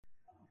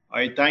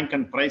I thank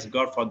and praise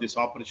God for this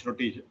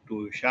opportunity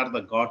to share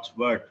the God's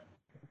word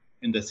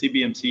in the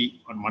CBMC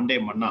on Monday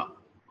Manna.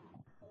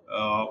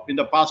 In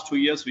the past 2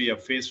 years, we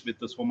have faced with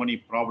so many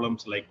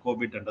problems like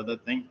COVID and other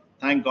things.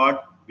 Thank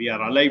God we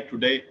are alive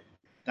today.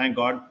 Thank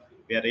God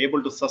we are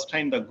able to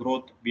sustain the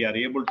growth. We are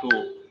able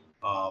to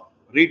uh,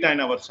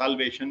 retain our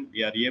salvation.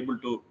 We are able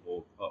to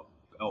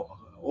uh,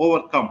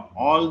 overcome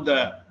all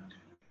the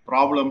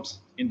problems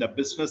in the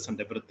business and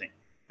everything.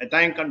 I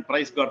thank and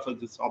praise God for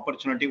this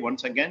opportunity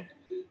once again.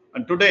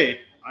 And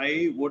today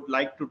I would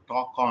like to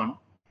talk on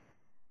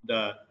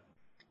the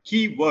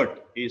key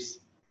word is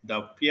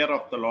the fear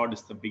of the Lord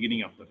is the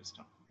beginning of the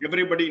wisdom.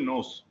 Everybody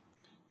knows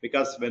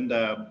because when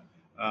the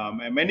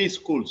many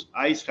schools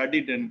I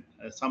studied in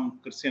some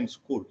Christian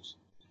schools,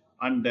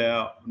 and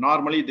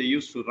normally they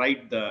used to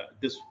write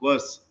this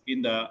verse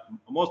in the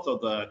most of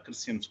the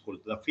Christian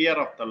schools. The fear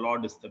of the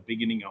Lord is the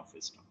beginning of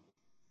wisdom.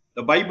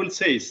 The Bible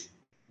says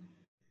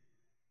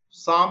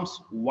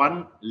Psalms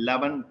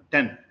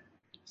 111:10.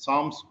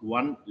 Psalms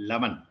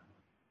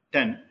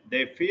 111:10.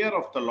 The fear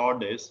of the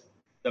Lord is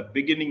the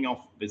beginning of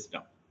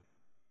wisdom.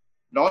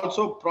 And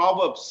also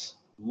Proverbs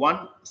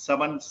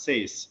 1:7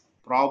 says,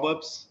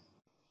 Proverbs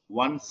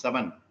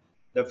 1:7,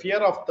 the fear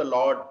of the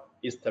Lord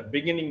is the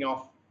beginning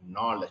of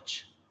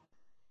knowledge.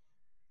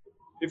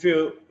 If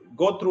you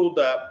go through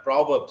the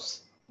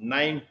Proverbs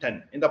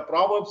 9:10, in the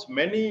Proverbs,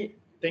 many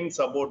things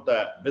about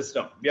the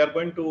wisdom. We are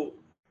going to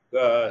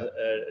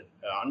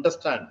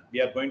understand, we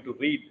are going to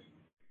read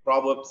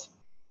Proverbs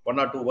 1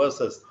 or 2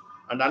 verses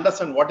and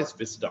understand what is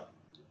wisdom.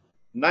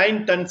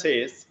 9:10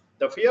 says,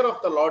 the fear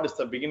of the Lord is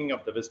the beginning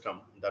of the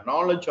wisdom. The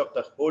knowledge of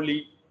the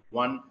Holy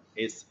One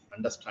is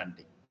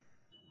understanding.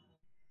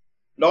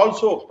 And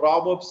also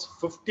Proverbs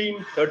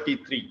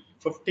 15:33.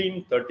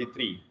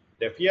 15:33.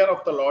 The fear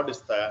of the Lord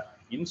is the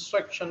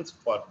instructions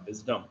for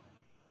wisdom.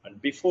 And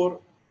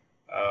before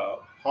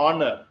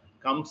honor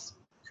comes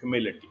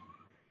humility.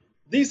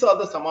 These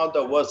are some of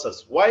the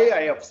verses. Why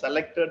I have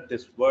selected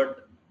this word,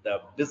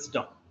 the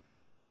wisdom.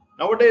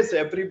 Nowadays,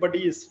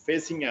 everybody is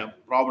facing a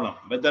problem,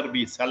 whether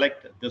we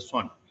select this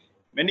one.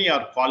 Many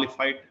are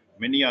qualified,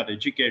 many are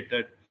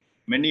educated,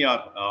 many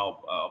are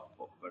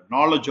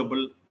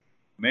knowledgeable,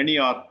 many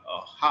are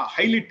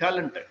highly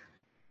talented.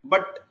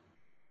 But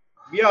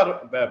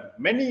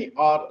many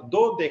are,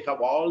 though they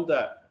have all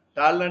the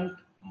talent,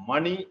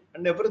 money,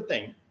 and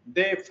everything,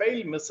 they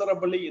fail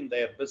miserably in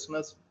their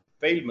business,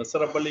 fail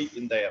miserably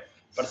in their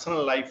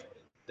personal life,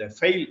 they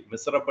fail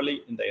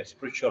miserably in their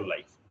spiritual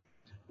life.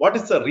 What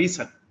is the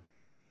reason?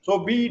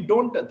 So we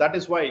don't, that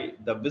is why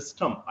the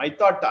wisdom, I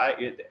thought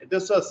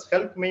this has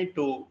helped me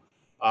to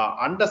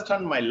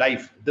understand my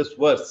life, this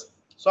verse.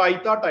 So I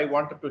thought I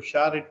wanted to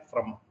share it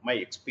from my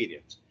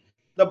experience.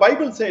 The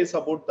Bible says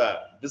about the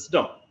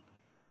wisdom.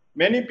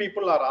 Many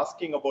people are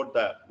asking about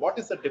what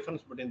is the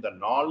difference between the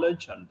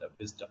knowledge and the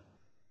wisdom.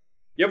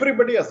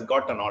 Everybody has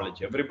got a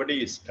knowledge.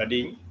 Everybody is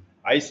studying.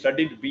 I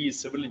studied BE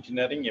Civil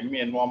Engineering, ME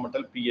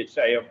Environmental, PhD.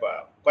 I have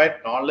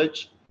quite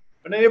knowledge.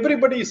 And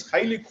everybody is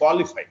highly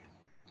qualified.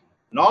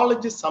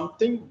 Knowledge is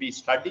something we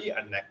study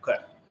and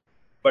acquire.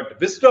 But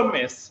wisdom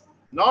is,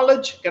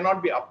 knowledge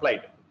cannot be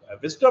applied.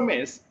 Wisdom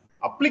is,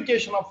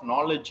 application of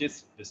knowledge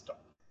is wisdom.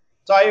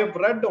 So I have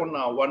read on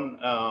one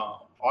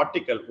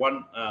article,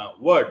 one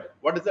word,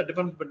 what is the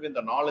difference between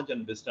the knowledge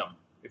and wisdom?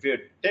 If you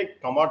take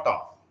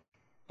tomato,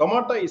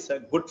 tomato is a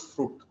good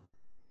fruit.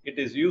 It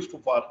is used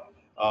for,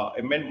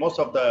 most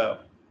of the,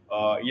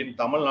 in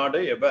Tamil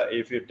Nadu,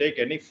 if you take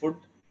any food,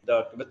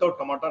 without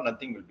tomato,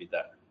 nothing will be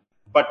there.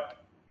 But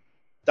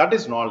that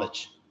is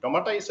knowledge.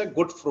 Tomato is a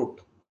good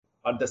fruit.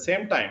 At the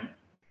same time,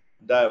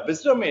 the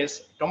wisdom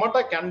is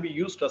tomato can be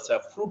used as a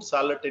fruit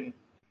salad in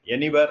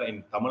anywhere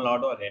in Tamil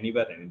Nadu or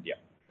anywhere in India.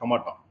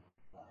 Tomato.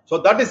 So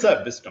that is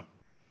a wisdom.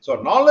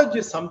 So knowledge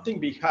is something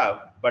we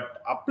have,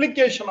 but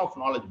application of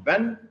knowledge,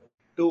 when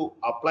to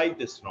apply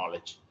this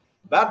knowledge,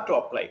 where to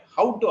apply,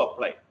 how to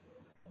apply.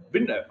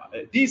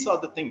 These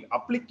are the things.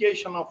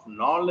 Application of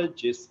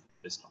knowledge is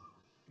wisdom.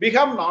 We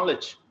have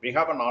knowledge. We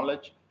have a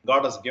knowledge.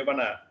 God has given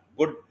a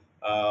good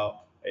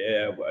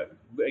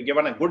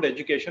given a good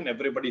education.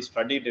 Everybody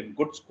studied in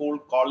good school,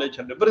 college,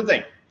 and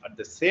everything at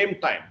the same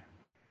time.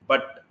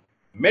 But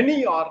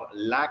many are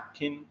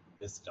lacking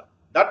wisdom.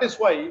 That is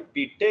why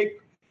we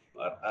take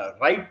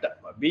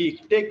we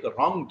take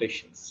wrong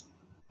decisions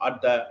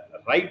at the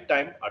right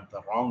time at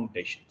the wrong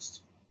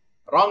decisions.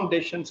 Wrong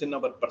decisions in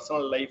our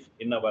personal life,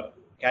 in our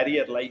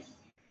career life,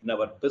 in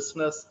our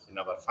business, in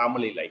our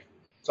family life.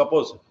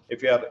 Suppose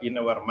if you are in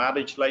our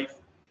marriage life,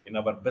 in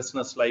our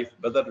business life,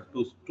 whether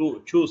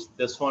to choose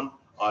this one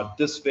or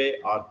this way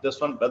or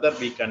this one, whether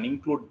we can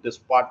include this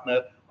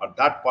partner or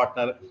that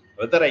partner,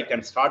 whether I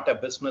can start a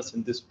business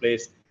in this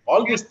place,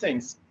 all these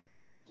things,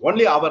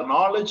 only our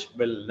knowledge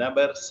will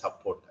never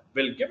support,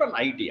 will give an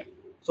idea.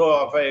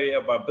 So if I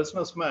am a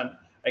businessman,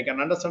 I can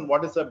understand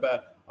what is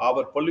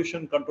our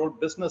pollution control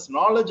business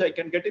knowledge. I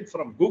can get it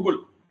from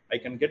Google. I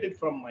can get it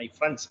from my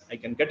friends. I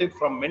can get it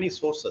from many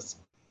sources.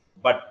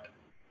 But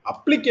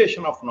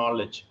application of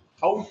knowledge,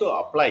 how to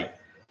apply,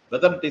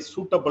 whether it is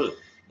suitable,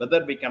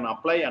 whether we can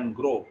apply and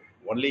grow,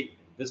 only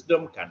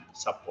wisdom can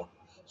support.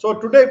 So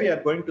today we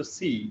are going to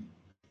see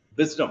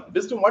wisdom.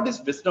 Wisdom, what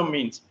is wisdom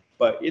means?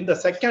 But in the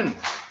second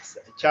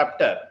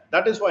chapter,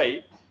 that is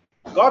why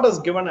God has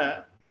given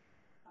a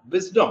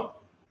wisdom.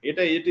 It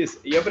is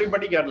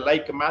everybody can,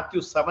 like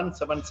Matthew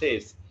 7:7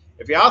 says,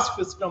 if you ask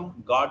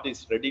wisdom, God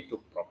is ready to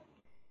provide.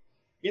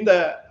 In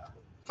the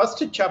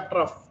first chapter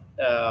of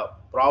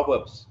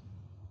Proverbs,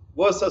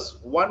 verses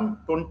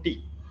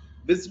 120,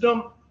 wisdom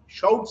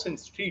shouts in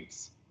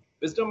streets.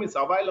 Wisdom is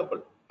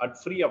available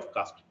at free of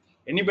cost.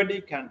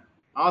 Anybody can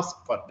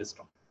ask for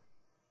wisdom.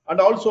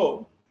 And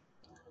also,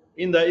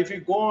 in the, if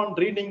you go on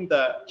reading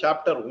the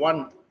chapter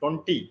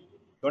 120,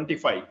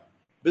 25,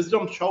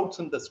 wisdom shouts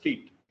in the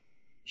street.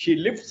 She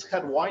lifts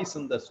her voice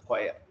in the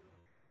square.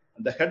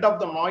 At the head of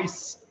the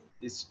noise,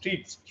 the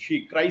streets,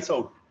 she cries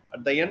out.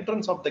 At the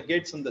entrance of the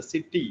gates in the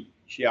city,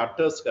 she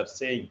utters her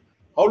saying,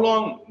 how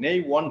long, nay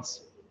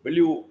once, will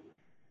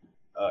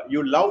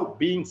you love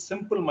being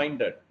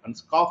simple-minded, and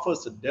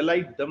scoffers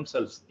delight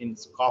themselves in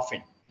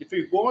scoffing. If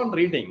you go on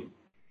reading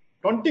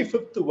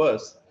 25th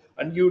verse,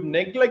 and you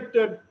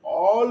neglected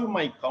all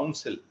my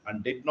counsel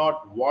and did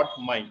not want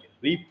my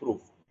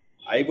reproof,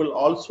 I will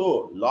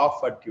also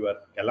laugh at your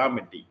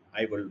calamity.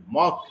 I will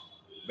mock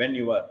when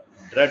your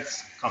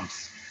dreads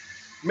comes.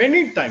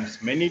 Many times,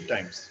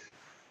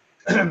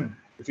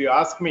 if you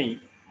ask me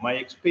my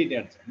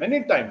experience,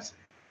 many times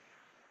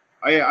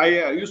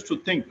I used to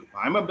think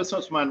I'm a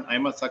businessman,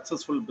 I'm a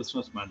successful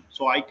businessman,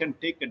 so I can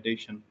take a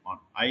decision on.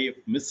 I have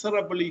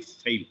miserably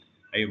failed.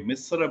 I have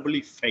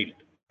miserably failed.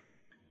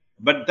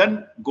 But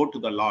then go to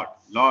the Lord.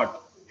 Lord,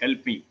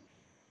 help me.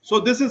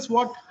 So this is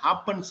what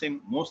happens in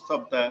most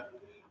of the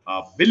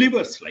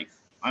believers'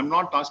 life. I'm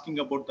not asking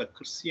about the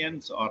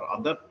Christians or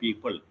other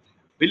people.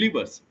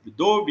 Believers,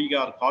 though we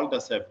are called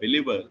as a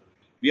believer,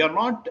 we are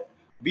not.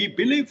 We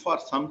believe for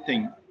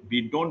something.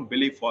 We don't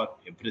believe for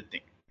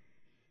everything.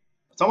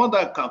 Some of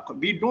the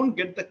we don't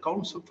get the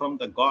counsel from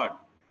the God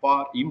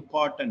for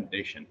important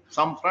decision.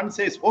 Some friend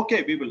says,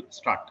 okay, we will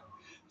start.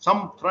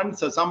 Some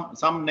friends,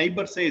 some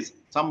neighbor says,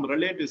 some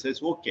relative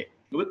says, okay,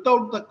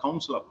 without the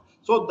counsel of.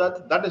 So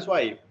that is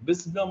why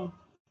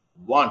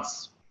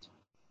wants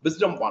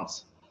wisdom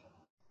wants.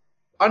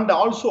 And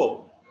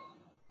also,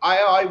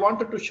 I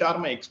wanted to share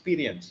my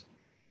experience.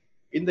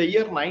 In the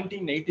year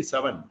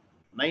 1987,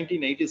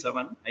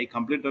 I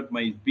completed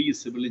my BE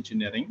Civil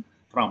Engineering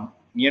from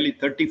nearly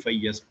 35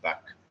 years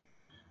back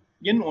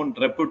in one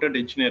reputed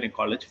engineering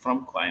college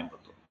from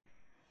Coimbatore.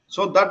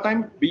 So that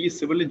time, BE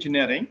Civil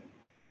Engineering,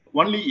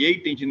 only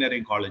 8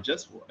 engineering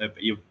colleges.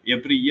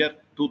 Every year,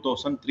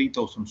 2,000,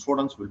 3,000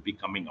 students will be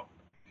coming out.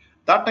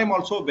 That time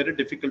also very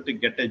difficult to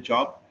get a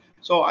job.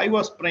 So I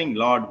was praying,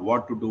 Lord,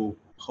 what to do,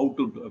 how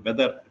to do,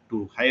 whether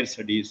to higher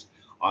studies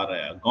or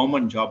a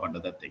government job and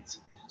other things.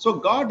 So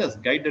God has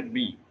guided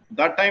me.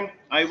 That time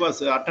I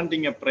was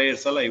attending a prayer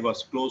cell. I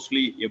was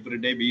closely every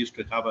day. We used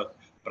to have a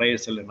prayer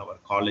cell in our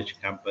college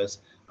campus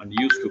and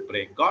used to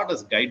pray. God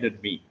has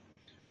guided me.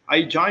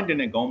 I joined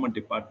in a government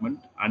department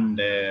and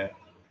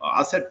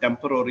as a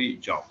temporary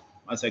job,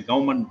 as a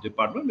government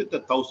department with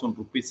 1,000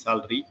 rupees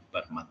salary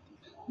per month.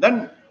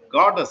 Then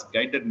God has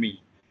guided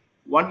me.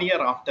 1 year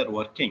after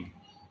working,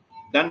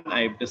 then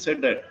I have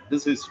decided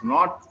this is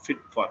not fit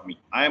for me.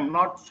 I am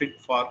not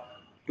fit for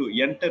to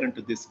enter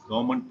into this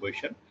government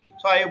position.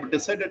 So I have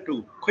decided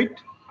to quit.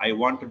 I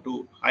wanted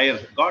to hire.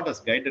 God has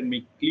guided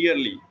me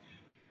clearly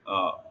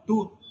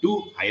to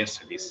do higher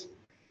studies.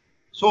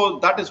 So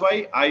that is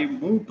why I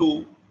moved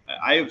to,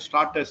 I have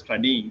started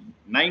studying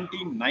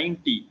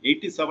 1990,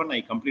 87,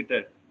 I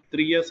completed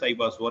 3 years. I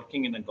was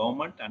working in a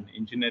government and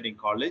engineering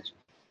college.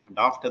 And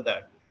after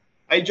that,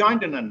 I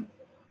joined in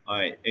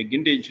a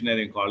Gindi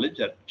Engineering College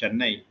at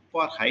Chennai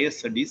for higher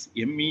studies,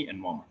 ME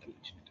Environmental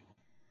Engineering.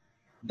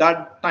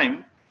 That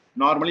time,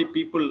 normally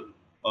people,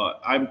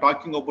 I'm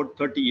talking about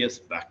 30 years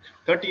back.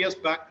 30 years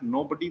back,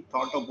 nobody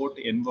thought about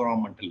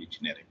environmental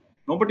engineering.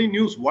 Nobody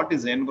knew what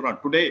is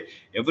environment. Today,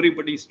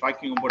 everybody is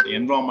talking about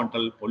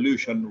environmental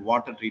pollution,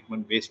 water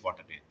treatment,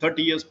 wastewater.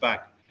 30 years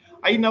back,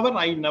 I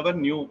never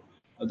knew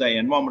the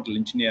environmental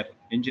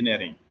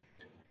engineering.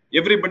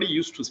 Everybody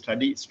used to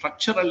study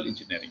structural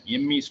engineering,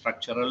 ME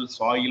structural,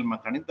 soil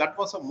mechanics. That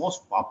was a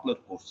most popular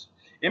course.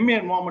 ME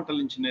environmental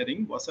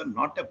engineering was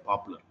not a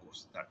popular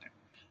course that time.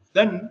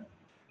 Then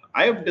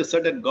I have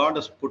decided, God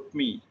has put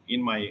me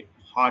in my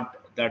heart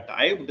that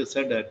I have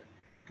decided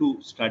to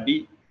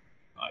study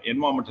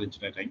environmental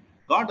engineering.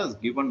 God has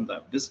given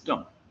the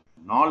wisdom,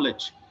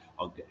 knowledge,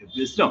 of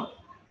wisdom,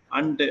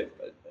 and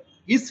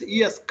He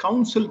has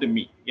counseled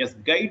me, He has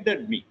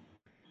guided me.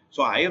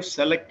 So I have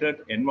selected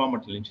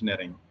environmental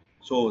engineering.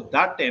 So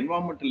that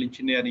environmental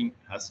engineering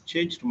has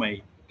changed my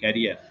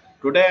career.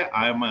 Today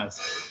I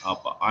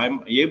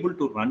am able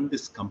to run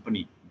this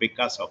company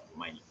because of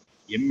my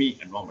ME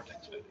environmental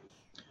engineering.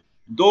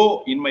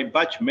 Though in my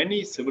batch,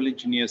 many civil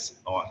engineers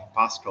are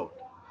passed out.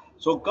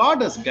 So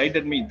God has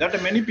guided me.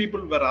 That many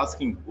people were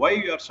asking, why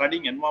you are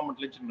studying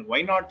environmental engineering?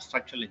 Why not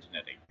structural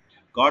engineering?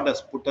 God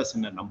has put us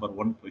in a number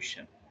one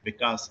position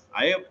because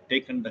I have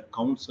taken the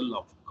counsel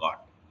of God.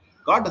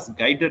 God has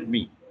guided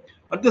me.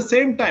 At the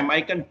same time,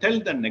 I can tell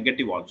the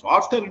negative also.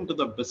 After into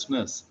the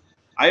business,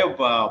 I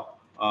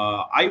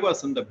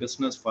was in the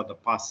business for the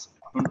past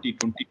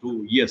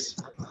 22 years.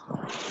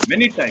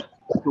 Many times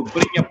to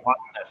bring a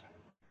partner,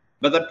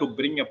 whether to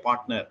bring a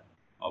partner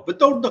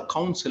without the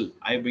counsel,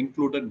 I have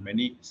included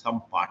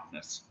some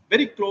partners,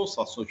 very close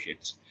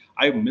associates.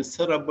 I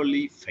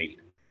miserably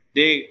failed.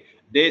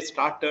 They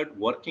started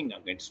working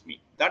against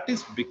me. That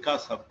is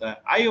because of the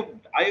I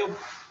have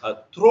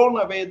thrown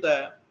away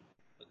the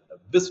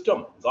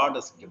wisdom God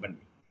has given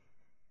me.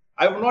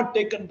 I have not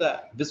taken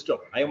the wisdom.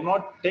 I have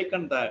not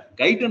taken the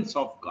guidance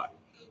of God.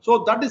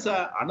 So that is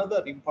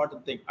another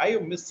important thing. I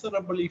have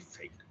miserably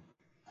failed.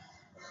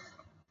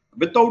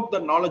 Without the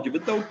knowledge,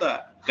 without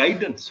the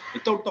guidance,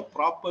 without the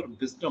proper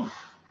wisdom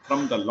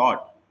from the Lord,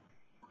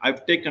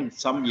 I've taken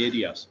some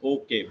areas.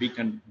 Okay, we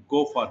can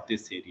go for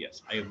these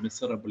areas. I have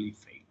miserably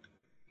failed.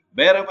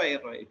 Wherever I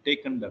have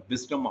taken the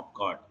wisdom of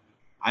God,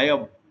 I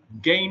have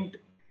gained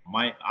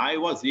I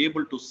was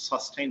able to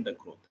sustain the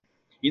growth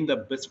in the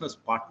business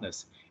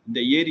partners, in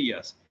the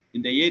areas,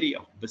 in the area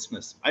of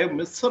business. I have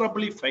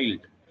miserably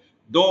failed.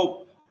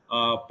 Though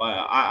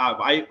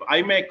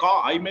I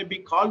may be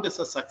called as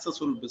a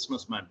successful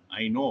businessman.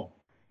 I know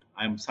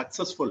I am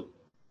successful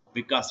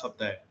because of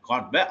the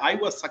God. Where I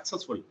was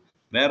successful,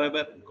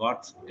 wherever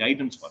God's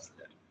guidance was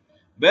there,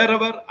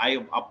 wherever I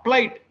have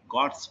applied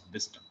God's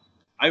wisdom,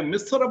 I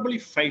miserably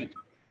failed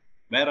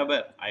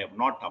wherever I have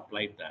not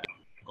applied the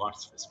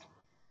God's wisdom.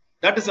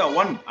 That is a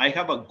one. I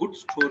have a good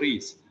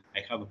stories. I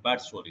have a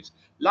bad stories.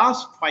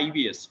 Last 5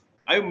 years,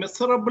 I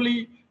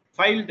miserably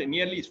failed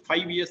nearly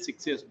 5 years,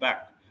 6 years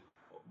back.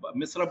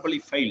 Miserably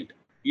failed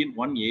in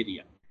one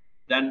area.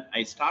 Then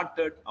I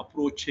started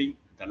approaching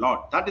the Lord.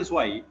 That is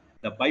why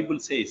the Bible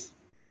says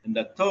in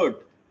the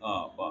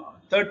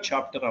third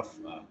chapter of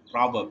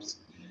Proverbs,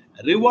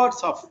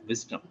 rewards of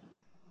wisdom.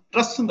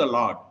 Trust in the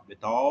Lord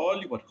with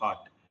all your heart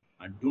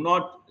and do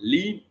not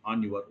lean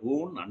on your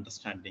own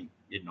understanding.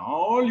 In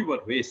all your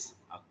ways,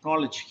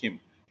 acknowledge Him,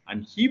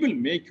 and He will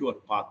make your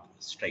path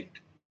straight.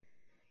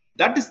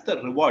 That is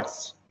the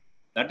rewards.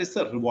 That is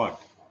the reward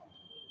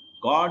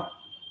God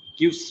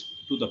gives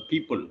to the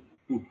people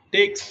who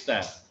takes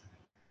the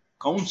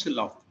counsel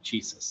of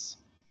Jesus,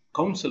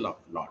 counsel of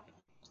Lord.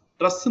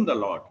 Trust in the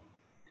Lord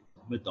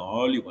with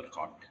all your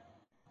heart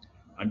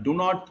and do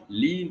not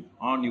lean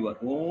on your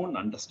own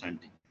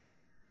understanding.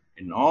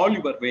 In all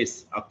your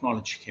ways,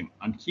 acknowledge Him,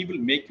 and He will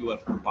make your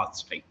path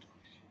straight.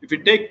 If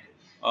you take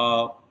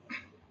uh,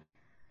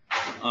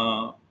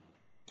 uh,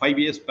 5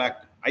 years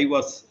back, I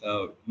was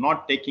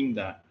not taking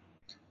the,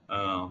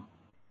 uh,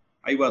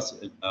 I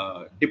was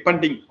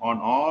depending on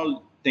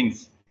all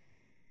things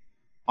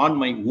on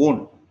my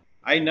own.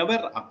 I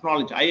never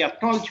acknowledge. I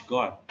acknowledge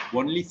God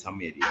only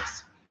some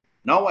areas.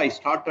 Now I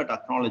started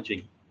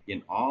acknowledging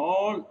in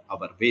all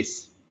our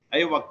ways. I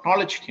have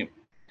acknowledged Him,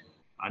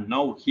 and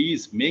now He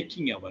is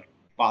making our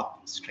path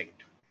straight.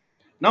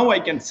 Now I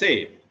can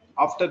say,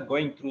 after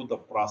going through the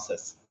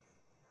process,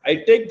 I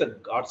take the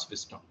God's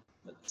wisdom.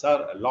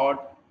 Sir, Lord,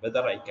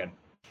 whether I can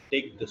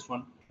take this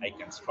one, I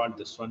can start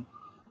this one,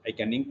 I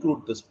can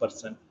include this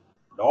person,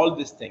 and all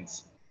these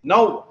things.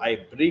 Now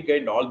I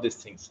regained all these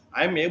things.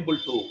 I am able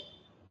to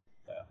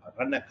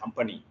run a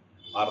company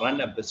or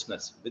run a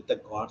business with the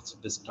God's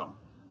wisdom,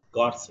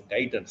 God's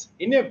guidance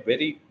in a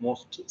very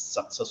most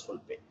successful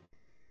way.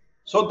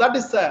 So that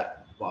is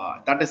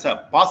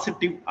a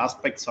positive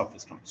aspects of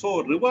wisdom.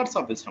 So rewards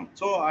of wisdom.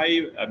 So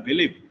I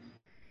believe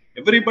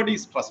everybody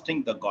is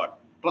trusting the God.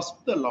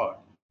 Trust the Lord,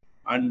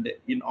 and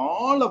in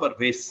all our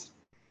ways.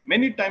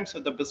 Many times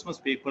the business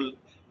people,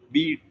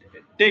 we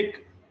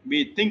take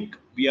we think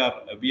we are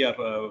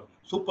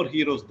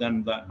superheroes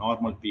than the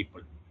normal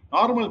people.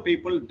 Normal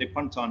people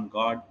depends on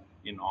God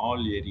in all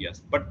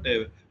areas, but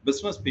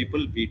business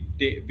people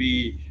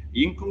we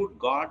include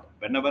God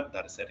whenever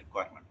there is a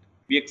requirement.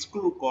 We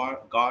exclude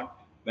God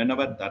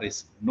whenever there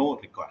is no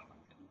requirement.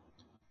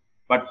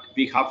 But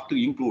we have to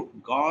include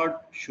God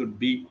should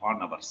be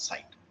on our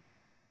side.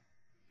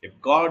 If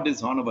God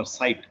is on our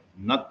side,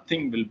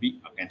 nothing will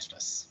be against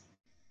us.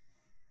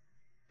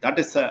 That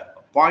is a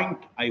point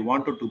I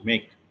wanted to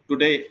make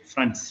today,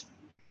 friends.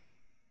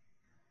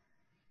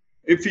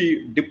 If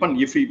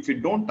we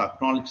don't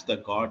acknowledge the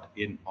God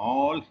in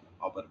all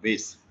our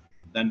ways,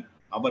 then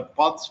our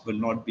paths will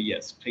not be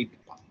a straight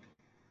path.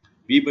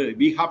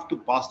 We have to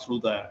pass through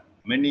the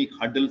many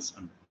hurdles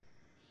and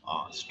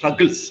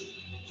struggles.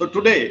 So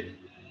today,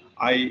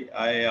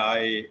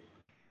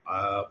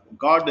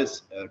 God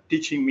is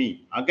teaching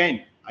me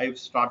again. I've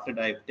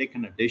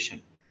taken a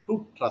decision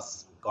to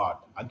trust God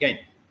again,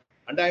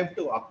 and I have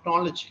to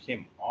acknowledge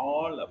Him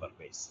all our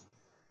ways.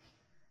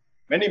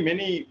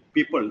 Many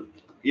people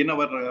in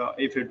our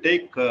if you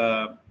take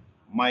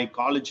my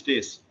college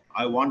days,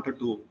 I wanted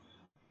to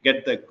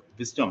get the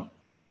wisdom,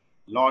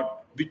 Lord,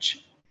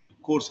 which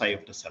course I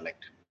have to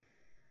select,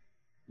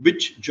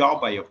 which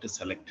job I have to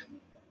select.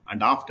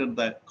 And after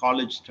the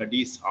college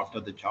studies, after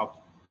the job,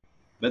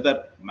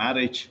 whether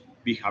marriage,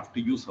 we have to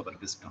use our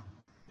wisdom.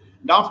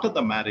 And after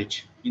the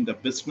marriage, in the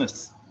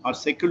business, or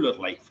secular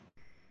life,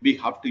 we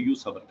have to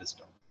use our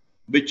wisdom.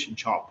 Which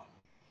job,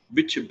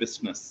 which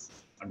business,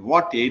 and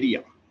what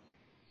area.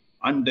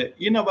 And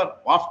in our,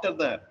 after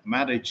the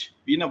marriage,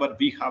 in our,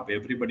 we have,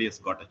 everybody has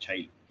got a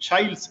child.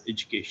 Child's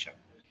education,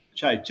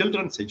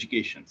 children's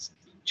educations,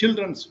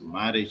 children's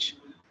marriage,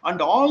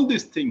 and all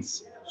these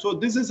things. So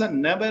this is a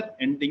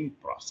never-ending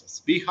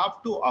process. We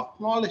have to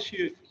acknowledge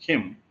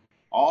him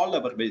all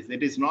our ways.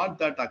 It is not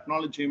that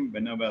acknowledge him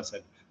whenever as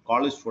a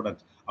college student,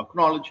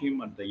 acknowledge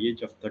him at the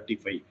age of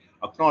 35,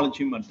 acknowledge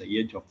him at the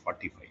age of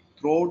 45.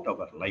 Throughout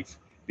our life,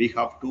 we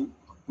have to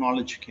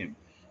acknowledge him.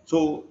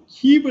 So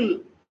he will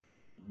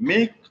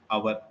make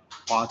our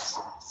paths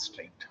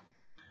straight.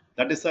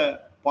 That is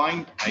a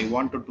point I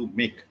wanted to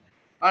make.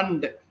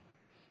 And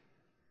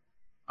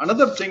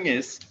another thing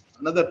is,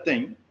 another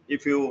thing,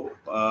 if you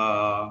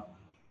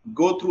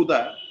go through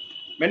the,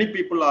 many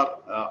people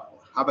are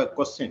have a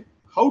question,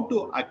 how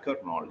to acquire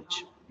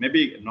knowledge?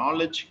 Maybe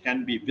knowledge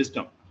can be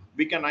wisdom.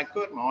 We can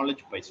acquire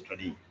knowledge by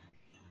studying.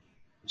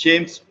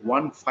 James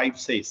 1:5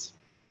 says,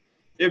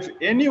 if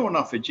any one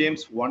of you,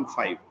 James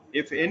 1:5,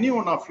 if any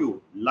one of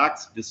you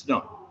lacks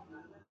wisdom,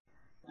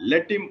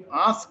 let him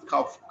ask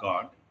of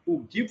God,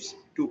 who gives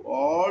to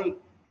all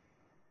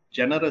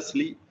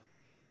generously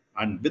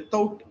and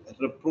without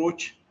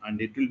reproach, and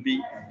it will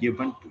be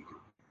given to you.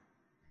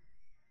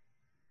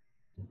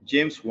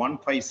 James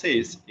 1:5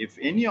 says, if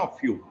any of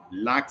you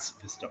lacks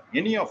wisdom,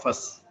 any of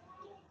us,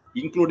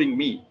 including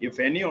me, if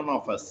any one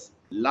of us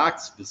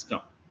lacks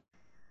wisdom,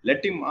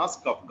 let him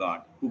ask of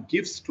God, who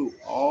gives to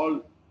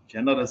all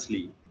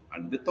generously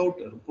and without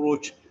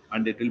reproach,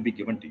 and it will be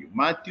given to you.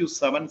 Matthew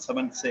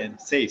 7:7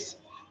 says,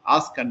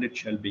 ask and it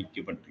shall be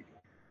given to you.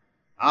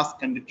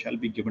 Ask and it shall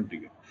be given to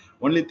you.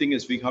 Only thing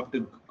is we have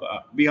to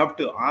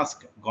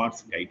ask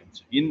God's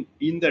guidance.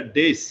 In the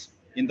days,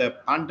 in the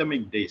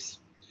pandemic days,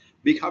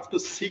 we have to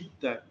seek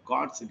the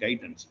God's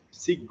guidance,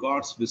 seek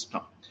God's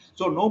wisdom.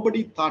 So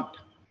nobody thought,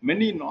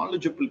 many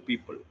knowledgeable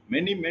people,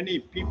 many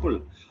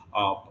people,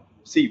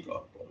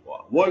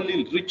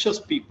 worldly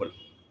richest people,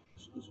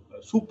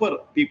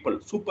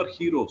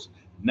 superheroes,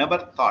 never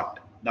thought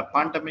the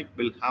pandemic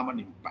will have an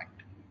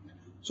impact.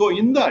 So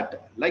in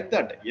that, like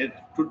that,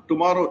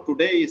 tomorrow,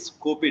 today is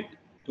COVID,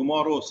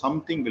 tomorrow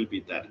something will be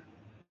there.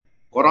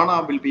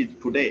 Corona will be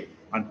today,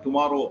 and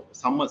tomorrow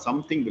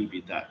something will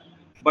be there.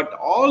 But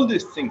all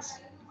these things,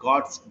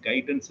 God's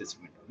guidance is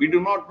meant. We do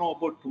not know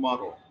about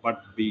tomorrow,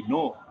 but we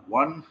know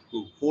one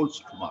who holds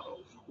tomorrow,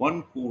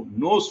 one who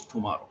knows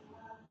tomorrow,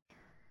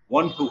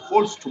 one who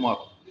holds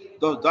tomorrow.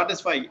 So that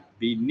is why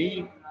we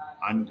need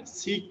and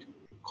seek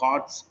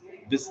God's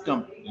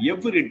wisdom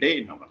every day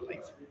in our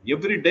life,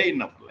 every day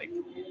in our life,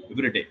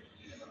 every day.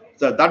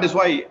 So that is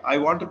why I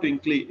wanted to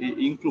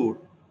include,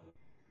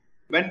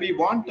 when we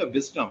want a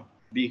wisdom,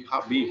 we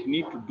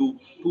need to do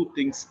two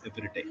things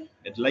every day.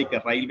 It's like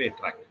a railway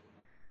track.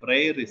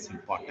 Prayer is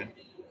important.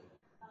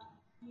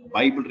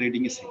 Bible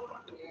reading is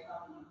important.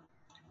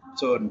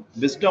 So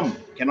wisdom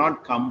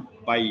cannot come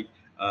by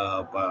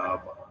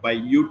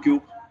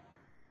YouTube.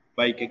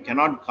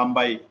 Cannot come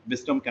by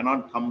wisdom.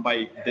 Cannot come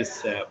by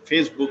this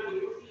Facebook.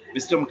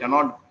 Wisdom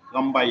cannot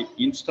come by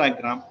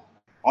Instagram.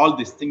 All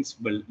these things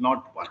will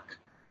not work.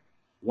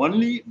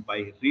 Only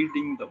by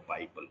reading the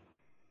Bible.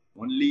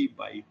 Only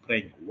by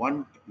praying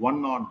one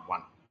on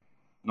one,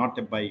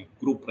 not by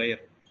group prayer.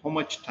 How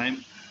much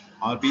time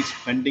are we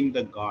spending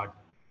the God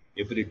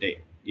every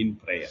day in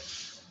prayer?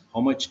 How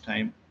much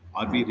time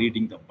are we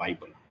reading the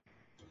Bible?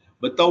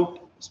 Without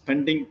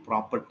spending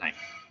proper time,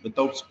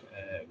 without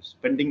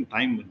spending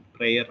time in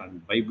prayer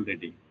and Bible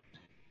reading,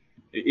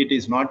 it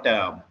is not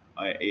a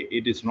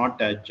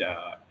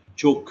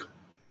joke.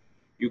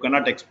 You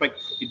cannot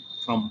expect it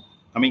from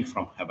coming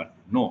from heaven.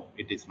 No,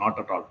 it is not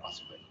at all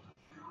possible.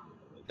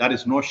 There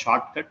is no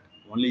shortcut.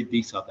 Only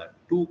these are the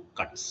two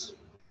cuts: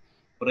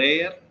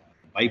 prayer,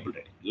 Bible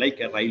reading, like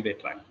a railway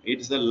track.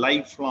 It is a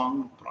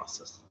lifelong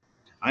process.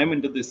 I'm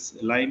into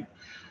this line.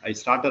 I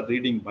started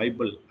reading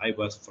Bible. I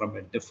was from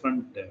a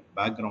different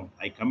background.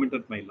 I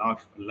committed my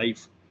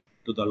life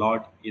to the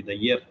Lord in the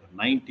year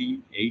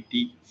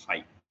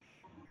 1985,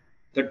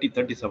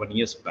 37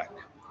 years back,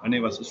 when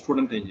I was a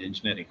student in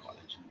engineering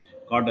college.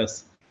 God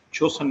has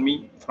chosen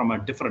me from a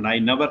different, I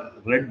never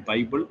read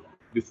Bible.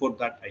 Before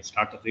that, I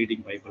started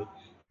reading Bible.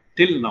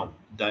 Till now,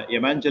 the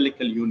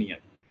Evangelical Union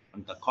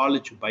and the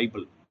College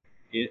Bible,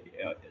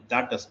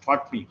 that has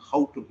taught me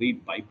how to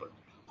read Bible,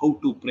 how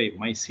to pray,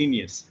 my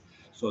seniors.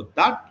 So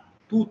that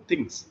two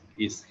things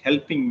is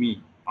helping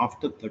me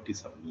after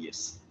 37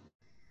 years.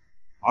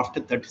 After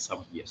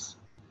 37 years.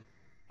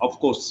 Of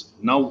course,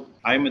 now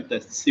I'm at the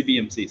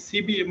CBMC.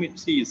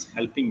 CBMC is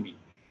helping me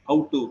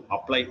how to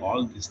apply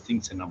all these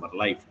things in our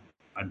life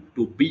and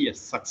to be a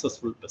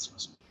successful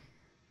businessman.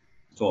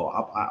 So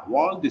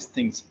all these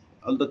things,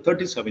 all the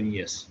 37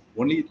 years,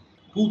 only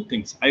two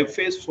things. I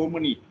faced so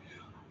many,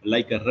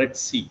 like a Red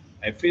Sea.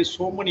 I faced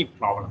so many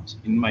problems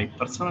in my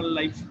personal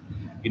life,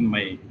 in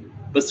my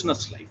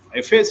business life.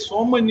 I faced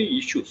so many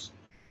issues.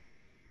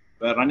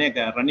 Running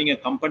a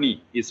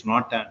company is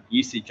not an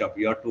easy job.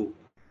 You have to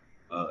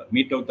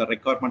meet out the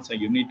requirements, and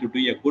you need to do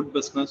a good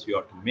business. You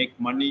have to make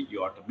money.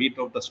 You have to meet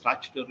out the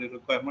statutory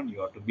requirement.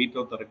 You have to meet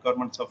out the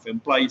requirements of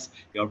employees.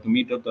 You have to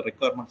meet out the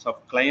requirements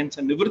of clients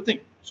and everything.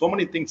 So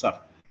many things are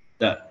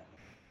there.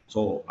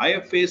 So I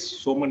have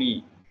faced so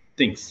many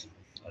things,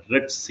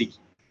 Red Sea.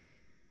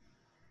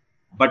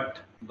 But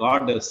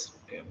God is,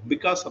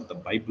 because of the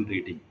Bible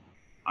reading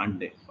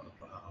and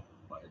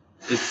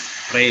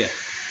this prayer,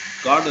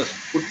 God has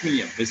put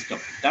me a wisdom.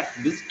 That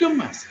wisdom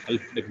has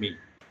helped me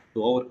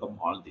to overcome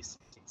all these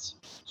things.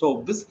 So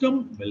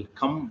wisdom will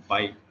come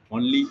by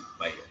only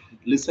by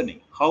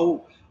listening.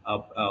 How?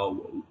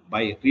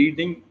 By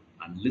reading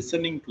and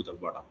listening to the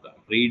word of God.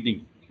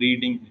 Reading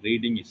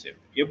is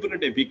every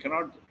day. We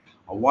cannot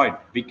avoid.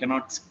 We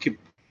cannot skip.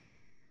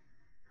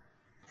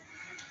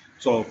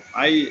 So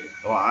I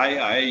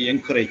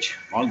encourage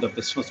all the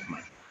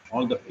businessmen,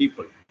 all the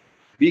people.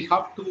 We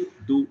have to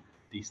do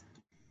these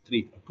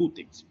two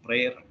things: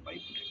 prayer and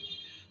Bible reading.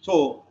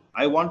 So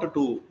I wanted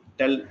to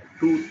tell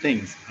two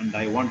things, and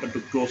I wanted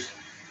to close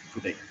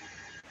today.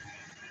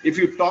 If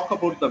you talk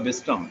about the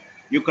wisdom,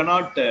 you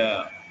cannot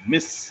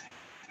miss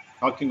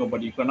talking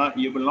about.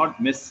 You will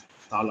not miss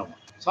Solomon.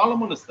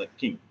 Solomon is the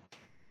king.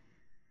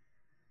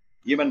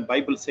 Even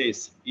Bible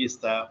says is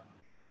the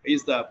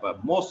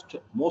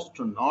most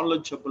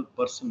knowledgeable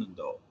person in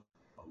the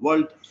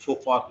world so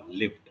far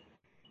lived.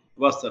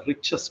 Was the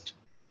richest.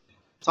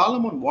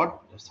 Solomon,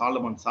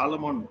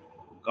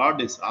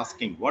 God is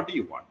asking, what do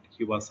you want?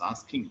 He was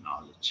asking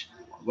knowledge.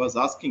 He was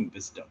asking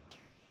wisdom.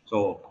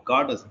 So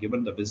God has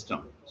given the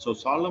wisdom. So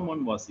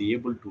Solomon was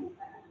able to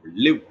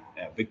live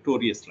a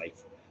victorious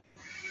life.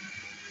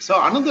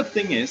 So another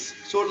thing is,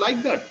 so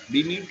like that,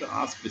 we need to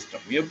ask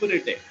wisdom every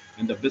day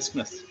in the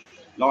business.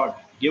 Lord,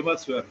 give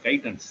us your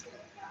guidance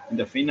in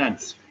the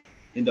finance,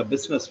 in the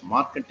business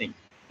marketing,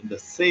 in the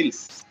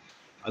sales,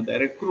 and the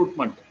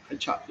recruitment,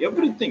 HR,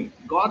 everything.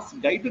 God's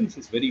guidance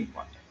is very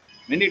important.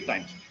 Many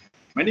times,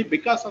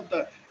 because of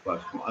the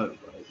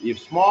if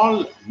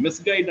small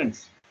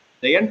misguidance,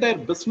 the entire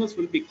business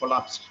will be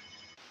collapsed.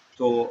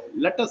 So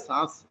let us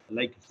ask,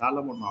 like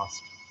Solomon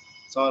asked,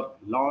 Sir,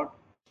 Lord,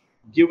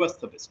 give us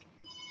the wisdom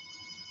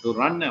to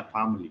run a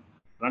family,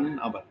 run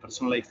our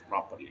personal life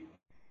properly,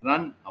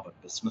 run our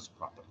business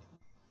properly.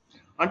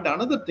 And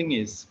another thing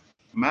is,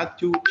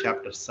 Matthew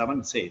chapter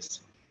 7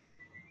 says,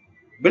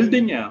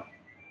 building a,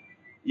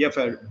 if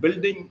a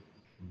building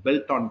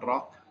built on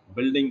rock,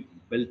 building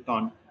built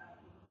on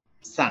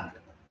sand.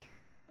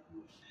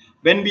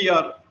 When we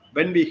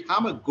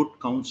have a good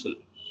counsel,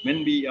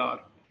 when we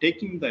are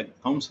taking the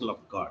counsel of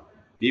God,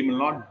 we will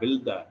not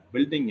build the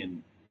building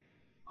in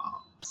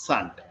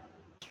sand.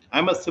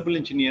 I'm a civil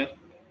engineer.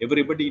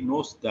 Everybody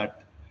knows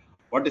that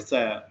what is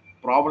the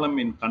problem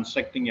in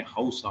constructing a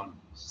house on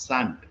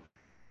sand?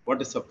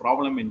 What is the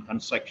problem in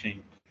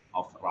construction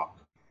of rock?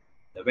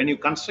 When you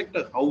construct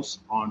a house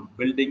on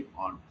building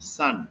on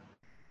sand,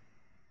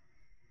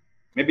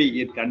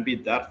 maybe it can be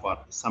there for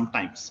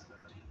sometimes,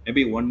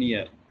 maybe 1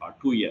 year or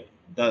 2 years.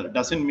 That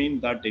doesn't mean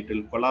that it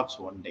will collapse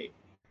one day.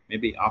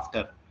 Maybe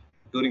after,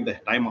 during the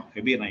time of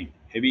heavy rain,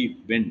 heavy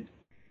wind,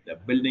 the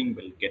building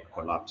will get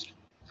collapsed.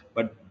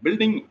 But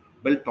building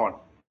built on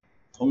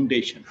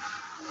foundation,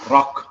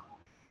 rock,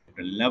 it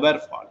will never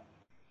fall.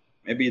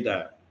 Maybe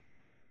the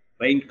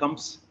rain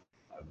comes,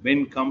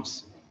 wind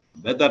comes,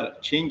 weather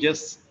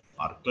changes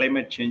or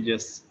climate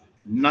changes,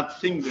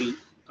 nothing will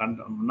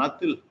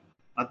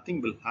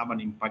nothing will have an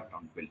impact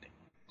on building.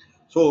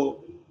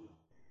 So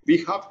we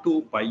have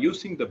to, by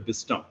using the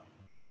wisdom,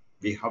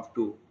 we have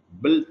to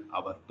build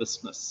our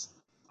business,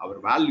 our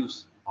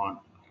values on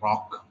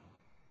rock,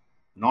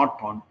 not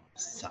on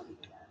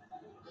sand.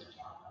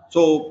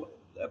 So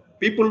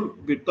people,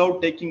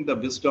 without taking the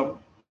wisdom,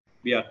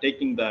 we are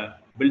taking the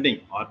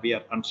building or we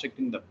are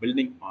constructing the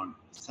building on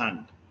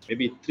sand.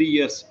 Maybe 3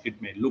 years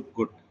it may look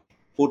good,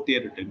 fourth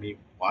year it will be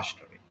washed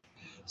away.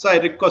 So I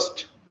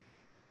request,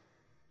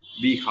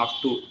 we have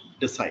to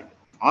decide: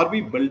 are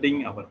we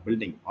building our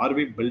building? Are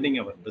we building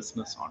our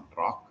business on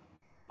rock,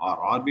 or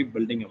are we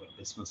building our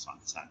business on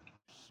sand?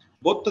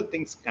 Both the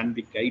things can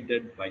be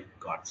guided by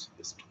God's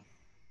wisdom.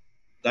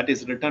 That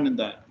is written in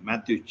the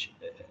Matthew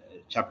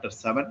chapter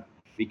 7.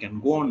 We can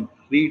go and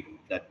read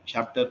that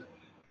chapter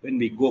when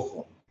we go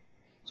home.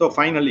 So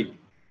finally,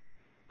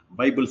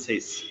 Bible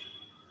says,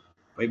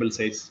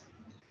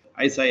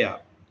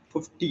 Isaiah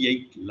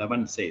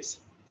 58:11 says,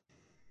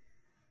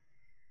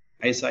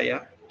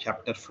 Isaiah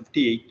chapter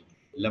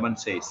 58:11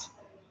 says,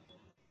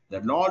 the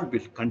Lord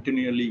will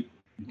continually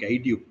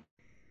guide you.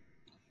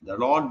 The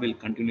Lord will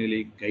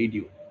continually guide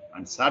you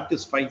and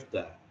satisfy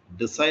the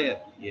desire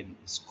in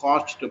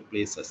scorched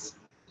places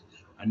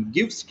and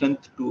give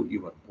strength to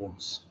your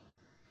bones.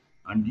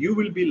 And you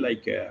will be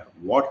like a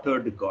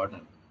watered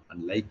garden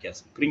and like a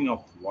spring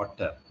of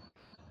water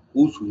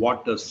whose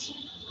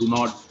waters do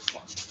not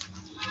fall.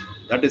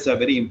 That is a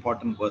very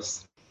important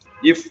verse.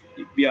 If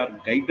we are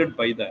guided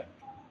by the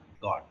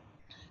God,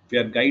 if we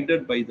are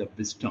guided by the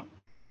wisdom,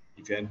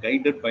 if we are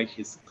guided by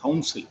His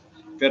counsel,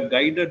 if we are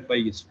guided by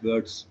His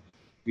words,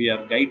 we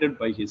are guided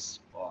by His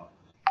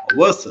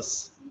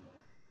verses,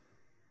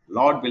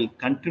 Lord will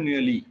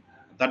continually,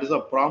 that is a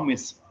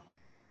promise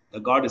the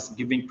God is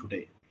giving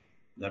today.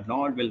 The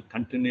Lord will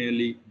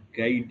continually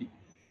guide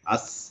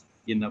us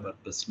in our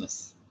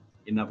business,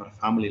 in our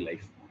family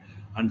life,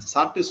 and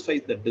satisfy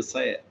the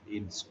desire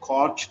in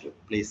scorched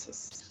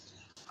places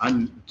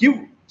and give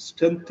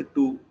strength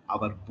to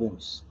our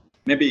bones.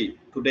 Maybe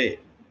today,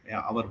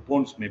 our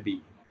bones may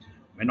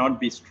not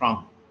be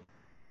strong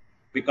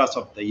because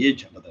of the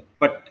age and other.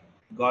 But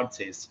God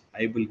says,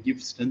 I will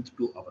give strength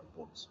to our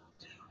bones.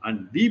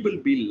 And we will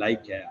be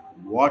like a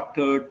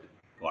watered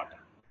garden.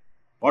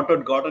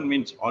 Watered garden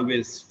means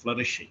always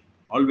flourishing,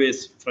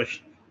 always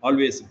fresh,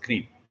 always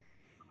green.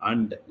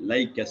 And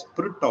like a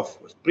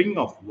spring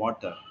of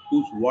water,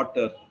 whose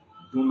water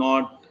do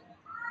not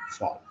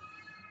fall.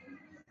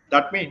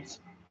 That means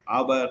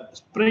our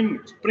spring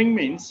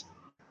means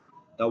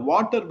the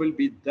water will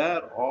be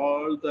there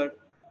all the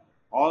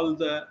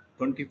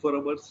 24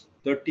 hours,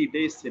 30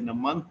 days in a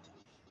month,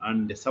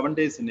 and 7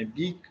 days in a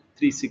week,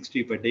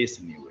 365 days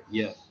in a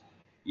year.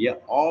 Yeah,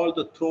 all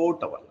the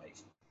throughout our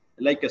life.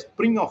 Like a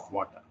spring of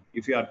water.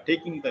 If you are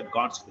taking the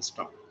God's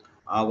wisdom,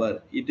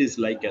 it is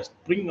like a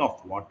spring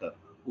of water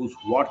whose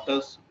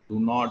waters do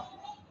not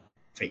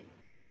fail.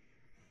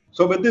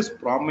 So with this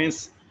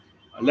promise,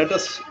 let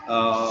us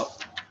uh,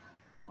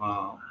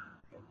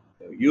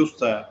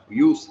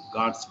 use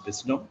God's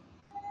wisdom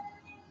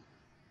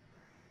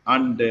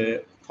and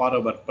for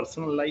our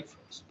personal life,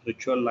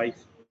 spiritual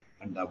life,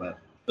 and our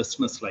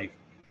business life.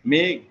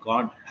 May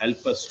God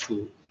help us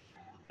to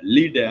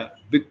lead a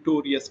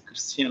victorious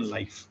Christian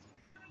life.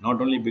 Not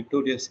only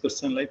victorious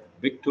Christian life,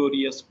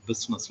 victorious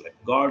business life.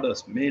 God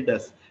has made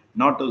us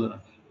not a,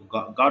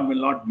 God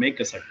will not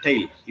make us a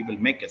tail, He will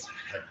make us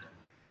a head.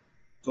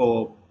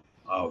 So,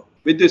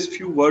 with these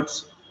few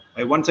words,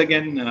 I once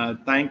again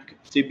thank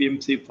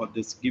CBMC for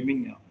this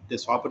giving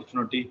this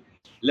opportunity.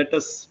 Let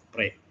us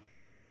pray.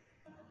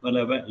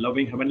 Well,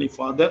 loving Heavenly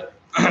Father,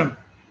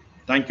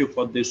 thank you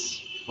for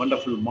this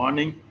wonderful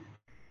morning.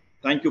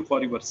 Thank you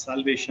for your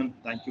salvation.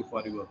 Thank you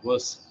for your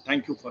verse.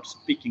 Thank you for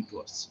speaking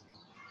to us.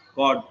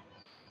 God,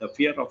 the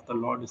fear of the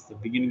Lord is the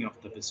beginning of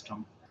the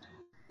wisdom.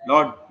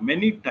 Lord,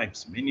 many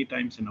times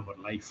in our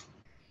life,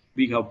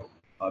 we have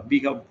we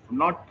have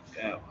not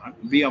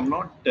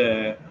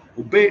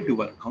obeyed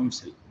your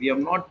counsel. We have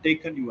not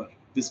taken your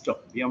wisdom.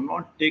 We have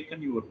not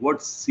taken your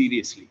words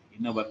seriously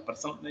in our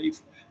personal life,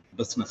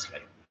 business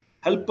life.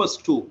 Help us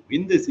to,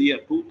 in this year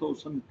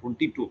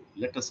 2022,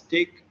 let us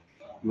take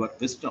your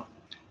wisdom.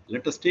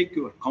 Let us take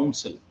your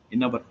counsel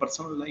in our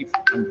personal life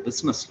and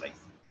business life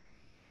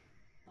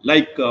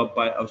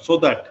so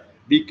that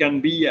we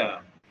can be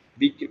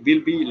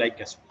will be like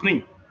a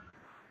spring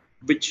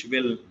which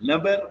will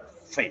never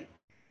fail.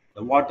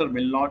 The water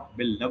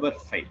will never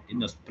fail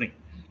in a spring.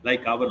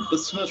 Like our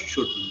business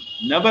should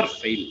never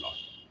fail, Lord.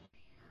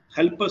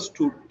 Help us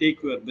to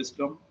take your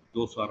wisdom.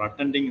 Those who are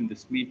attending in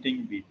this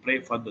meeting, we pray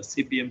for the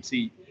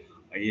CPMC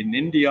in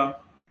India.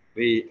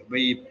 We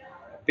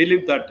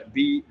believe that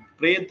we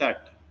pray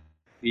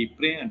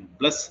and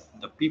bless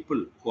the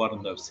people who are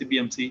in the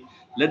CBMC.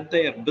 Let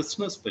their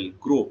business will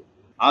grow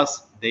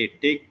as they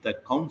take the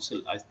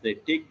counsel, as they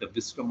take the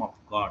wisdom of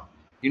God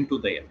into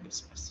their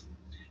business.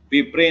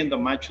 We pray in the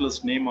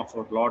matchless name of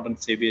our Lord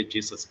and Savior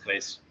Jesus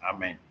Christ.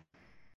 Amen.